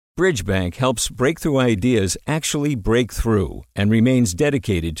Bridgebank helps breakthrough ideas actually break through and remains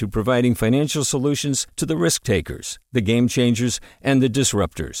dedicated to providing financial solutions to the risk takers, the game changers, and the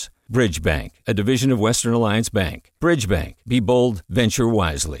disruptors. Bridgebank, a division of Western Alliance Bank. Bridgebank. Be bold, venture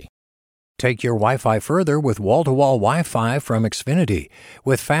wisely. Take your Wi-Fi further with wall-to-wall Wi-Fi from Xfinity.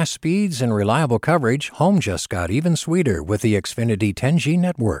 With fast speeds and reliable coverage, home just got even sweeter with the Xfinity 10G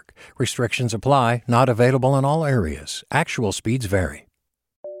network. Restrictions apply, not available in all areas. Actual speeds vary.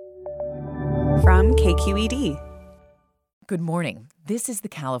 From KQED. Good morning. This is the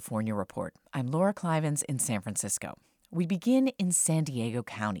California Report. I'm Laura Clivens in San Francisco. We begin in San Diego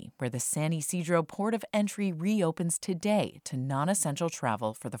County, where the San Ysidro Port of Entry reopens today to non-essential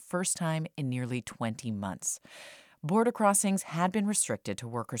travel for the first time in nearly 20 months. Border crossings had been restricted to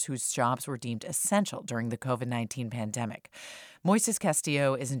workers whose jobs were deemed essential during the COVID-19 pandemic. Moises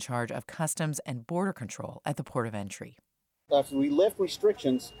Castillo is in charge of Customs and Border Control at the Port of Entry. If we lift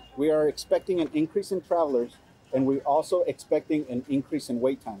restrictions, we are expecting an increase in travelers, and we're also expecting an increase in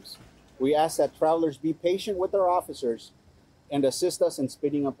wait times. We ask that travelers be patient with our officers and assist us in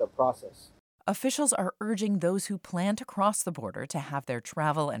speeding up the process. Officials are urging those who plan to cross the border to have their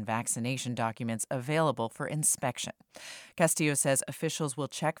travel and vaccination documents available for inspection. Castillo says officials will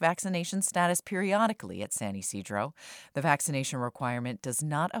check vaccination status periodically at San Ysidro. The vaccination requirement does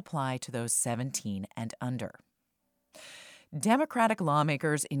not apply to those 17 and under. Democratic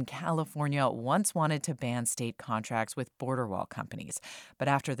lawmakers in California once wanted to ban state contracts with border wall companies. But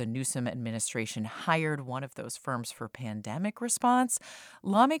after the Newsom administration hired one of those firms for pandemic response,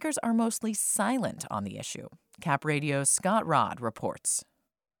 lawmakers are mostly silent on the issue. Cap Radio's Scott Rodd reports.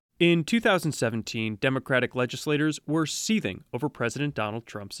 In 2017, Democratic legislators were seething over President Donald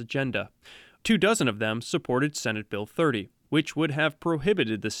Trump's agenda. 24 of them supported Senate Bill 30, which would have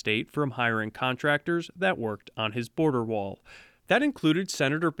prohibited the state from hiring contractors that worked on his border wall. That included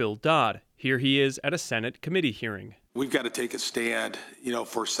Senator Bill Dodd. Here he is at a Senate committee hearing. We've got to take a stand,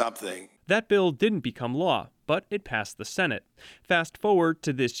 for something. That bill didn't become law, but it passed the Senate. Fast forward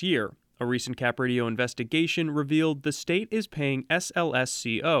to this year. A recent Cap Radio investigation revealed the state is paying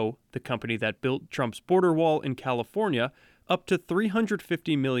SLSCO, the company that built Trump's border wall in California, up to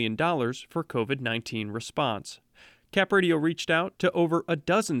 $350 million for COVID-19 response. Cap Radio reached out to over a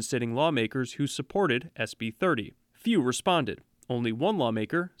dozen sitting lawmakers who supported SB 30. Few responded. Only one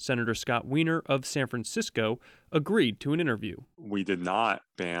lawmaker, Senator Scott Wiener of San Francisco, agreed to an interview. We did not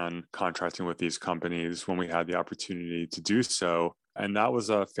ban contracting with these companies when we had the opportunity to do so, and that was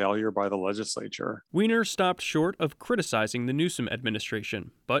a failure by the legislature. Wiener stopped short of criticizing the Newsom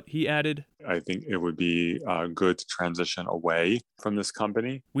administration, but he added, I think it would be good to transition away from this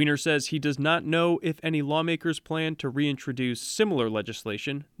company. Wiener says he does not know if any lawmakers plan to reintroduce similar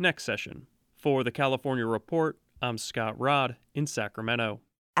legislation next session. For the California Report, I'm Scott Rodd in Sacramento.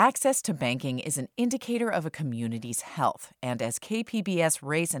 Access to banking is an indicator of a community's health, and as KPBS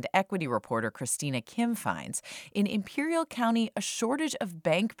race and equity reporter Christina Kim finds, in Imperial County, a shortage of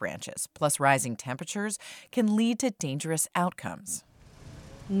bank branches plus rising temperatures can lead to dangerous outcomes.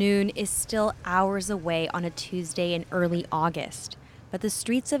 Noon is still hours away on a Tuesday in early August, but the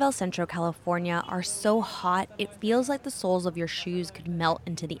streets of El Centro, California are so hot it feels like the soles of your shoes could melt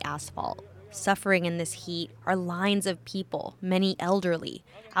into the asphalt. Suffering in this heat are lines of people, many elderly,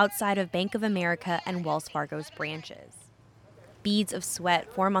 outside of Bank of America and Wells Fargo's branches. Beads of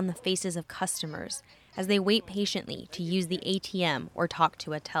sweat form on the faces of customers as they wait patiently to use the ATM or talk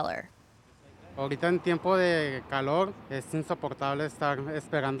to a teller. Ahorita en tiempo de calor es insoportable estar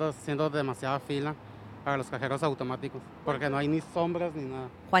esperando haciendo demasiada fila para los cajeros automáticos porque no hay ni sombras ni nada.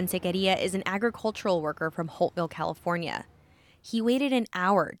 Juan Sequeria is an agricultural worker from Holtville, California. He waited an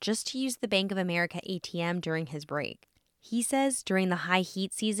hour just to use the Bank of America ATM during his break. He says during the high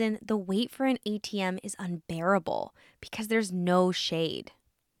heat season, the wait for an ATM is unbearable because there's no shade.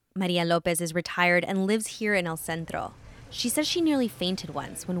 Maria Lopez is retired and lives here in El Centro. She says she nearly fainted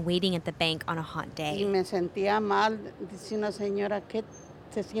once when waiting at the bank on a hot day. Y me sentía mal, dice una señora que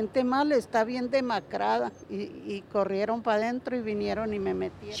se siente mal, está bien demacrada. Y corrieron para adentro y vinieron y me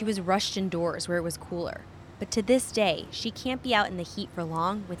metieron. She was rushed indoors where it was cooler. But to this day, she can't be out in the heat for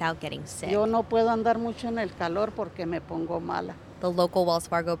long without getting sick. Yo no puedo andar mucho en el calor porque me pongo mala. The local Wells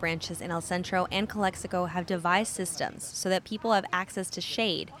Fargo branches in El Centro and Calexico have devised systems so that people have access to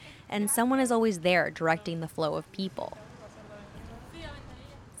shade, and someone is always there directing the flow of people.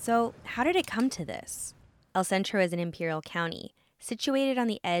 So, how did it come to this? El Centro is in Imperial County, situated on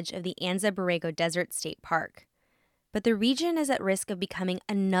the edge of the Anza Borrego Desert State Park. But the region is at risk of becoming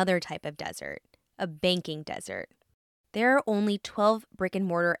another type of desert, a banking desert. There are only 12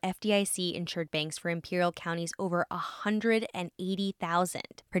 brick-and-mortar FDIC-insured banks for Imperial County's over 180,000,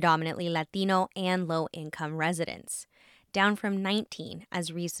 predominantly Latino and low-income residents, down from 19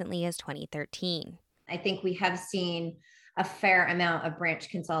 as recently as 2013. I think we have seen a fair amount of branch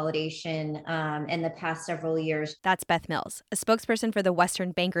consolidation in the past several years. That's Beth Mills, a spokesperson for the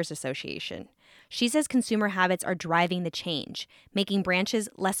Western Bankers Association. She says consumer habits are driving the change, making branches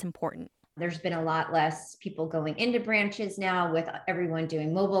less important. There's been a lot less people going into branches now with everyone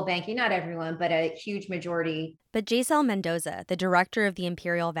doing mobile banking. Not everyone, but a huge majority. But Jaisal Mendoza, the director of the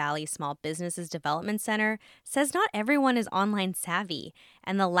Imperial Valley Small Businesses Development Center, says not everyone is online savvy,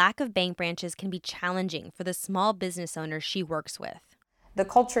 and the lack of bank branches can be challenging for the small business owners she works with. The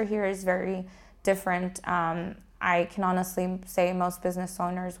culture here is very different. I can honestly say most business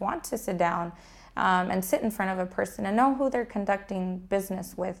owners want to sit down and sit in front of a person and know who they're conducting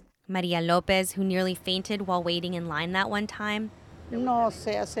business with. Maria Lopez, who nearly fainted while waiting in line that one time, No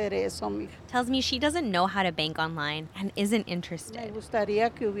sé hacer eso, mija. tells me she doesn't know how to bank online and isn't interested. Me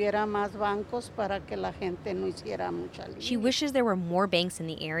gustaría que hubiera más bancos para que la gente no hiciera mucha línea. She wishes there were more banks in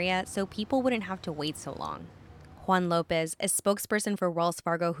the area so people wouldn't have to wait so long. Juan Lopez, a spokesperson for Wells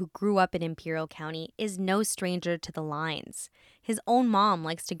Fargo who grew up in Imperial County, is no stranger to the lines. His own mom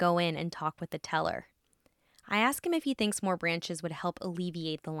likes to go in and talk with the teller. I ask him if he thinks more branches would help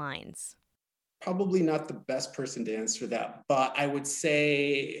alleviate the lines. Probably not the best person to answer that, but I would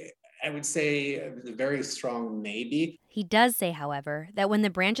say a very strong maybe. He does say, however, that when the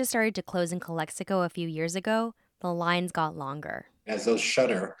branches started to close in Calexico a few years ago, the lines got longer. As those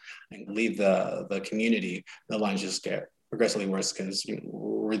shutter and leave the community, the lines just get progressively worse because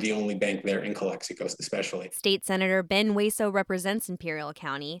we're the only bank there in Calexico, especially. State Senator Ben Hueso represents Imperial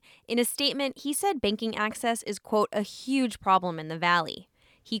County. In a statement, he said banking access is, quote, a huge problem in the valley.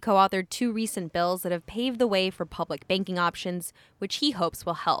 He co-authored 2 recent bills that have paved the way for public banking options, which he hopes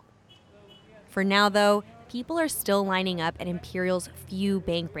will help. For now, though, people are still lining up at Imperial's few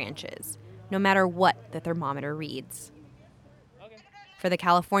bank branches, no matter what the thermometer reads. For the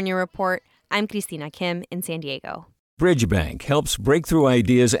California Report, I'm Christina Kim in San Diego. Bridgebank helps breakthrough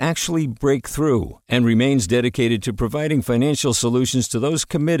ideas actually break through and remains dedicated to providing financial solutions to those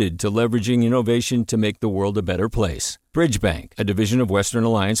committed to leveraging innovation to make the world a better place. Bridgebank, a division of Western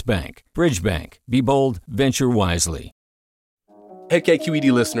Alliance Bank. Bridgebank. Be bold, venture wisely. Hey,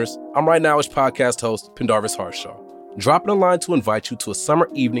 KQED listeners. I'm Right Nowish podcast host, Pendarvis Harshaw, dropping a line to invite you to a summer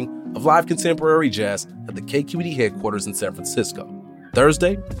evening of live contemporary jazz at the KQED headquarters in San Francisco,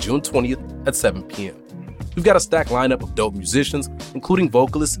 Thursday, June 20th at 7 p.m. We've got a stacked lineup of dope musicians, including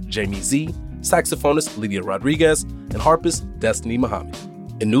vocalist Jamie Z, saxophonist Lydia Rodriguez, and harpist Destiny Muhammad.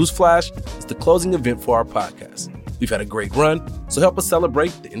 And Newsflash is the closing event for our podcast. We've had a great run, so help us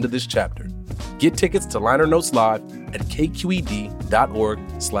celebrate the end of this chapter. Get tickets to Liner Notes Live at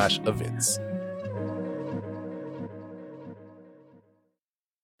kqed.org/events.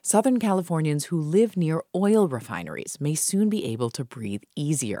 Southern Californians who live near oil refineries may soon be able to breathe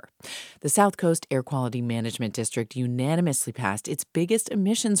easier. The South Coast Air Quality Management District unanimously passed its biggest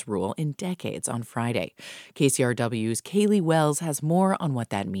emissions rule in decades on Friday. KCRW's Kaylee Wells has more on what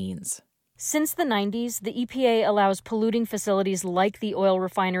that means. Since the 90s, the EPA allows polluting facilities like the oil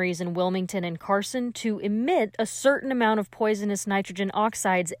refineries in Wilmington and Carson to emit a certain amount of poisonous nitrogen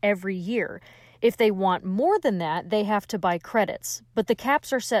oxides every year. If they want more than that, they have to buy credits. But the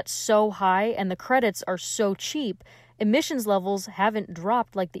caps are set so high and the credits are so cheap, emissions levels haven't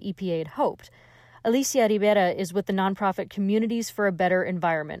dropped like the EPA had hoped. Alicia Rivera is with the nonprofit Communities for a Better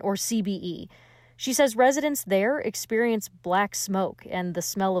Environment, or CBE. She says residents there experience black smoke and the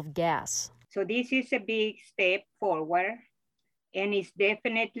smell of gas. So this is a big step forward, and it's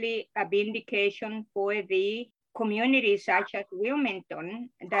definitely a vindication for the communities such as Wilmington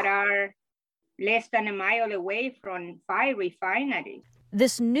that are less than a mile away from 5 refineries.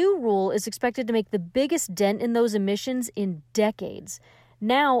 This new rule is expected to make the biggest dent in those emissions in decades.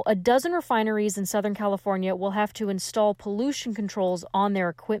 Now, a dozen refineries in Southern California will have to install pollution controls on their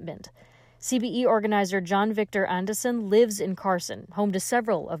equipment. CBE organizer John Victor Anderson lives in Carson, home to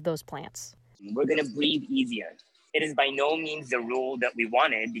several of those plants. We're going to breathe easier. It is by no means the rule that we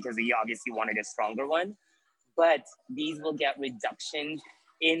wanted because we obviously wanted a stronger one, but these will get reduction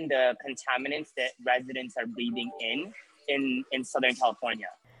in the contaminants that residents are breathing in Southern California.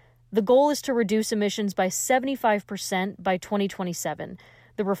 The goal is to reduce emissions by 75% by 2027.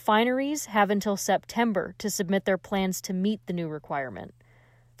 The refineries have until September to submit their plans to meet the new requirement.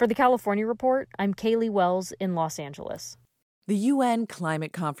 For the California Report, I'm Kaylee Wells in Los Angeles. The UN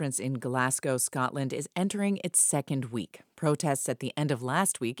Climate Conference in Glasgow, Scotland, is entering its second week. Protests at the end of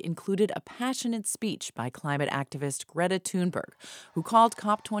last week included a passionate speech by climate activist Greta Thunberg, who called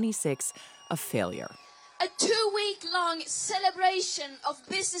COP26 a failure. A 2-week-long celebration of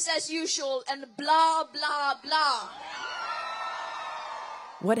business as usual and blah, blah, blah.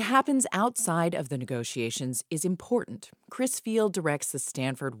 What happens outside of the negotiations is important. Chris Field directs the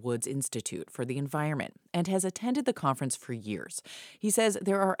Stanford Woods Institute for the Environment and has attended the conference for years. He says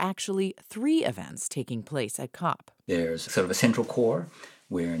there are actually 3 events taking place at COP. There's sort of a central core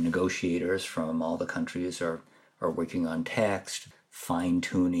where negotiators from all the countries are working on text,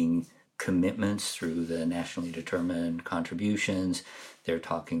 fine-tuning commitments through the nationally determined contributions. They're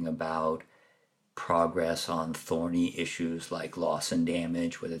talking about progress on thorny issues like loss and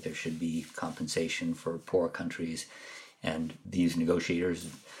damage, whether there should be compensation for poor countries. And these negotiators,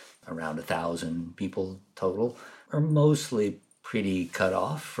 around 1,000 people total, are mostly pretty cut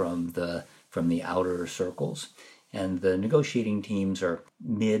off from the outer circles. And the negotiating teams are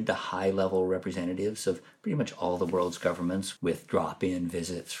mid to high-level representatives of pretty much all the world's governments, with drop-in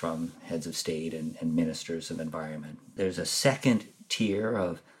visits from heads of state and ministers of environment. There's a second tier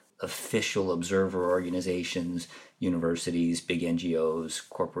of official observer organizations, universities, big NGOs,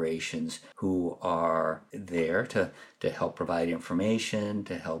 corporations, who are there to help provide information,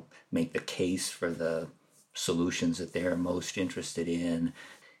 to help make the case for the solutions that they're most interested in.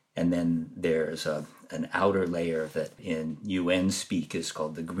 And then there's an outer layer that in UN speak is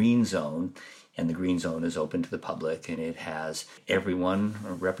called the Green Zone, and the Green Zone is open to the public, and it has everyone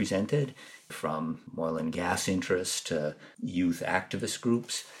represented, from oil and gas interests to youth activist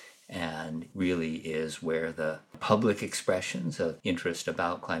groups, and really is where the public expressions of interest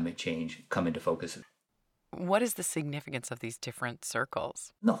about climate change come into focus. What is the significance of these different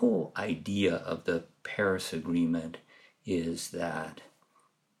circles? The whole idea of the Paris Agreement is that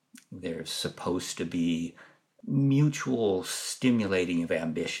there's supposed to be mutual stimulating of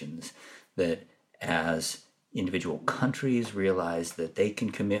ambitions, that as individual countries realize that they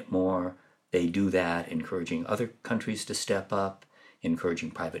can commit more, they do that, encouraging other countries to step up, encouraging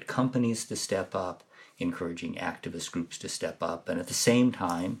private companies to step up, encouraging activist groups to step up. And at the same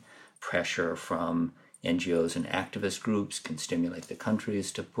time, pressure from NGOs and activist groups can stimulate the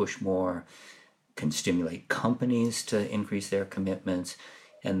countries to push more, can stimulate companies to increase their commitments.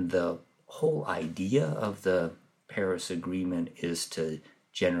 And the whole idea of the Paris Agreement is to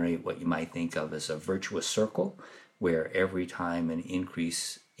generate what you might think of as a virtuous circle, where every time an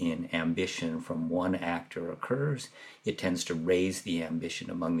increase in ambition from one actor occurs, it tends to raise the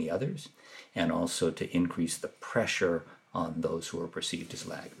ambition among the others, and also to increase the pressure on those who are perceived as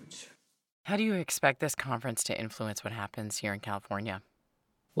laggards. How do you expect this conference to influence what happens here in California?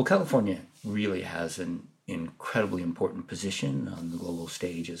 Well, California really has an incredibly important position on the global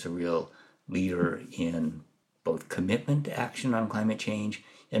stage as a real leader in both commitment to action on climate change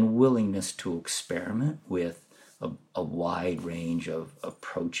and willingness to experiment with a wide range of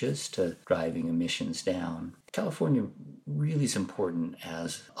approaches to driving emissions down. California really is important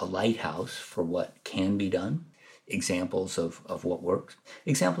as a lighthouse for what can be done, examples of what works,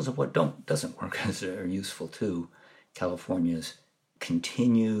 examples of what doesn't work are useful too. California's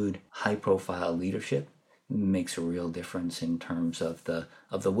continued high-profile leadership makes a real difference in terms of the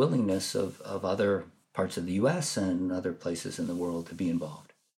willingness of other parts of the U.S. and other places in the world to be involved.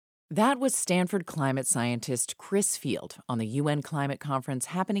 That was Stanford climate scientist Chris Field on the UN Climate Conference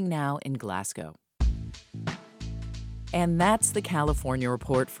happening now in Glasgow. And that's the California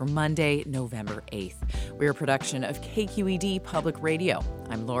Report for Monday, November 8th. We're a production of KQED Public Radio.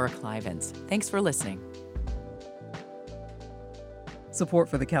 I'm Laura Clivens. Thanks for listening. Support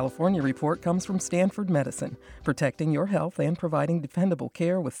for the California Report comes from Stanford Medicine, protecting your health and providing dependable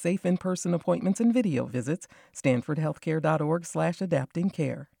care with safe in-person appointments and video visits.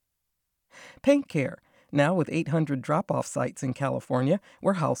 StanfordHealthcare.org/adaptingcare. Paint Care, now with 800 drop-off sites in California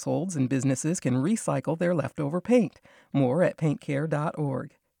where households and businesses can recycle their leftover paint. More at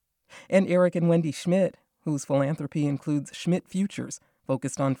paintcare.org. And Eric and Wendy Schmidt, whose philanthropy includes Schmidt Futures,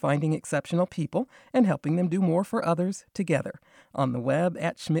 focused on finding exceptional people and helping them do more for others together. On the web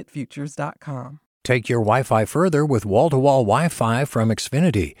at schmidtfutures.com. Take your Wi-Fi further with wall-to-wall Wi-Fi from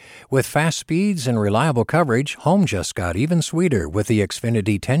Xfinity. With fast speeds and reliable coverage, home just got even sweeter with the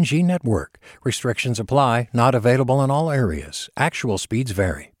Xfinity 10G network. Restrictions apply, not available in all areas. Actual speeds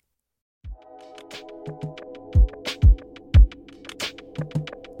vary.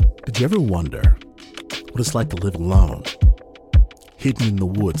 Did you ever wonder what it's like to live alone? Hidden in the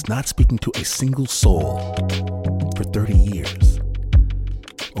woods, not speaking to a single soul for 30 years?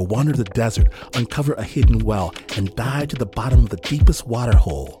 or wander the desert, uncover a hidden well, and dive to the bottom of the deepest water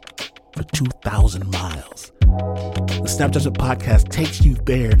hole for 2,000 miles. The Snap Judgment Podcast takes you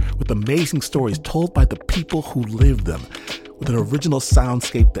there with amazing stories told by the people who live them, with an original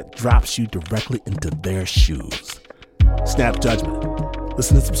soundscape that drops you directly into their shoes. Snap Judgment.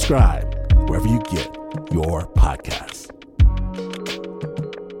 Listen and subscribe wherever you get your podcasts.